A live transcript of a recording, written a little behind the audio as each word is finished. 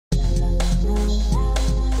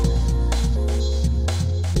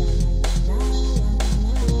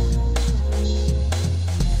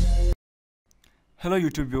Hello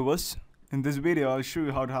YouTube viewers, in this video I'll show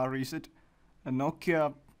you how to hard reset a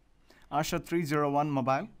Nokia Asha 301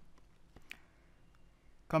 mobile.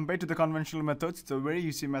 Compared to the conventional methods, it's a very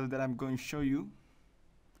easy method that I'm going to show you.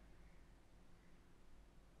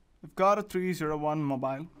 We've got a 301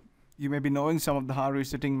 mobile. You may be knowing some of the hard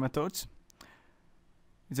resetting methods.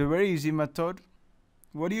 It's a very easy method.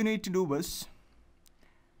 What do you need to do is,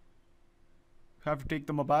 you have to take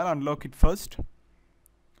the mobile, unlock it first.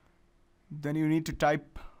 Then you need to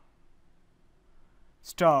type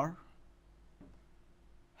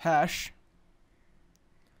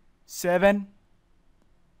 *##7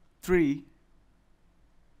 3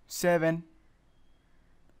 7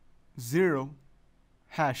 0#.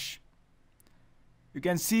 You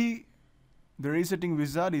can see the resetting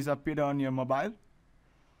wizard is appeared on your mobile.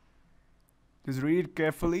 Just read it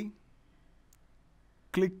carefully.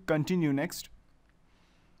 Click continue next.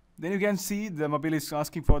 Then you can see the mobile is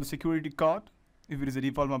asking for the security code. If it is a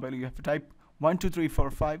default mobile, you have to type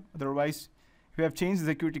 12345. Otherwise, if you have changed the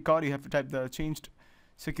security code, you have to type the changed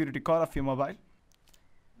security code of your mobile.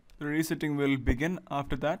 The resetting will begin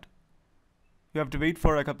after that. You have to wait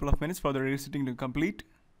for a couple of minutes for the resetting to complete.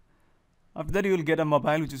 After that, you will get a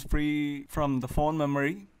mobile which is free from the phone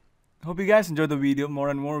memory. Hope you guys enjoyed the video. More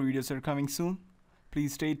and more videos are coming soon.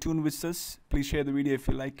 Please stay tuned with us. Please share the video if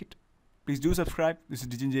you like it. Please do subscribe. This is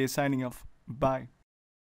J signing off. Bye.